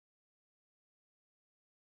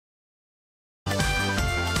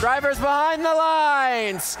Drivers behind the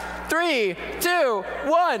lines. 3, 2,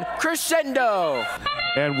 1, crescendo.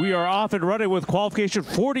 And we are off and running with qualification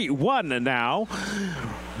 41 now.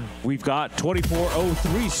 We've got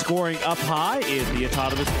 24:03 scoring up high in the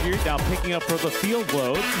autonomous period. Now picking up for the field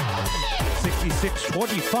load.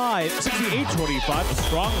 68-25, the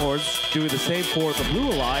Stronghorns doing the same for the Blue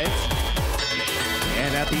Alliance.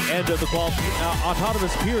 And at the end of the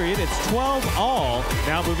autonomous period, it's 12-all.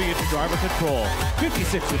 Now moving into driver control.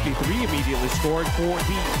 56-53 immediately scoring for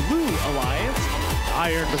the Blue Alliance.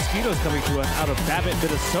 Iron Mosquitoes coming to us out of Babbitt,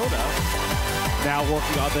 Minnesota. Now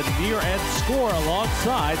working on the near-end score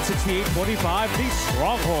alongside 68-25, the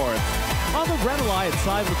Stronghorns. On the Red Alliance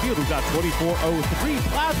side of the field, we've got 24:03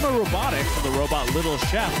 Plasma Robotics and the robot Little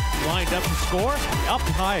Chef lined up to score. Up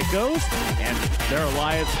high it goes, and their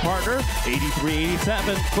alliance partner,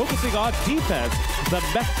 83-87, focusing on defense. The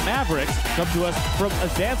Mavericks come to us from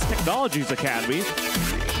Advanced Technologies Academy.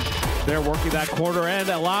 They're working that corner end,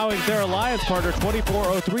 allowing their alliance partner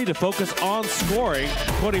 24:03 to focus on scoring.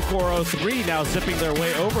 24:03 now zipping their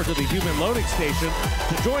way over to the human loading station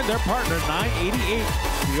to join their partner 988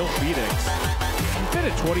 Steel Phoenix.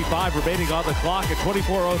 Minute 25 remaining on the clock at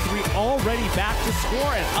 24:03, already back to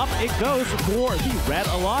score, and up it goes for the Red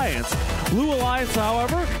Alliance. Blue Alliance,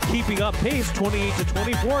 however, keeping up pace,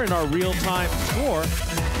 28-24 in our real-time score.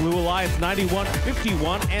 Blue Alliance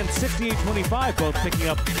 91-51 and 68-25, both picking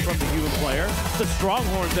up from the human player. The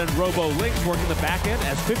Stronghorns and Robo Lynx working the back end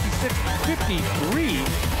as 56-53.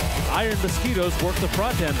 Iron Mosquitoes work the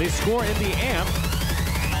front end. They score in the amp.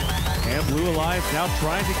 And Blue Alliance now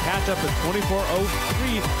trying to catch up at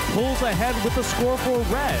 24:03, pulls ahead with the score for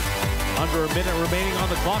Red. Under a minute remaining on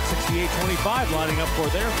the clock, 68-25 lining up for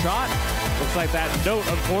their shot. Looks like that note,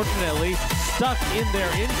 unfortunately, stuck in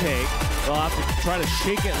their intake. They'll have to try to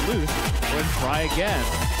shake it loose and try again.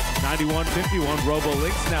 91-51, Robo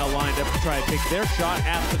Lynx now lined up to try and take their shot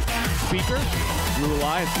at the speaker. Blue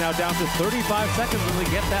Alliance now down to 35 seconds when they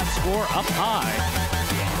get that score up high.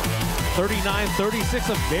 39-36,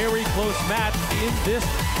 a very close match in this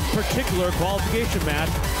particular qualification match.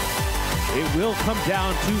 It will come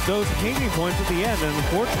down to those hanging points at the end, and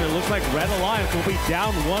unfortunately, it looks like Red Alliance will be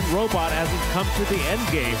down one robot as it comes to the end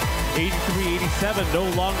game. 83-87 no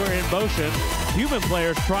longer in motion. Human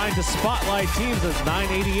players trying to spotlight teams as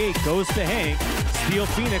 988 goes to hang. Steel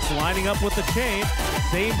Phoenix lining up with the chain.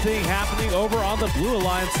 Same thing happening over on the Blue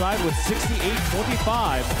Alliance side with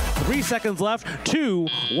 68-25. 3 seconds left,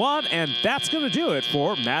 2-1, and that's going to do it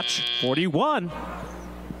for match 41.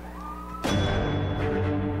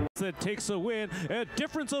 That takes a win, a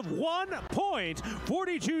difference of 1 point,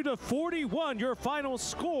 42-41, your final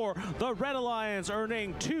score. The Red Alliance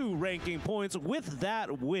earning 2 ranking points with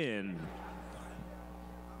that win.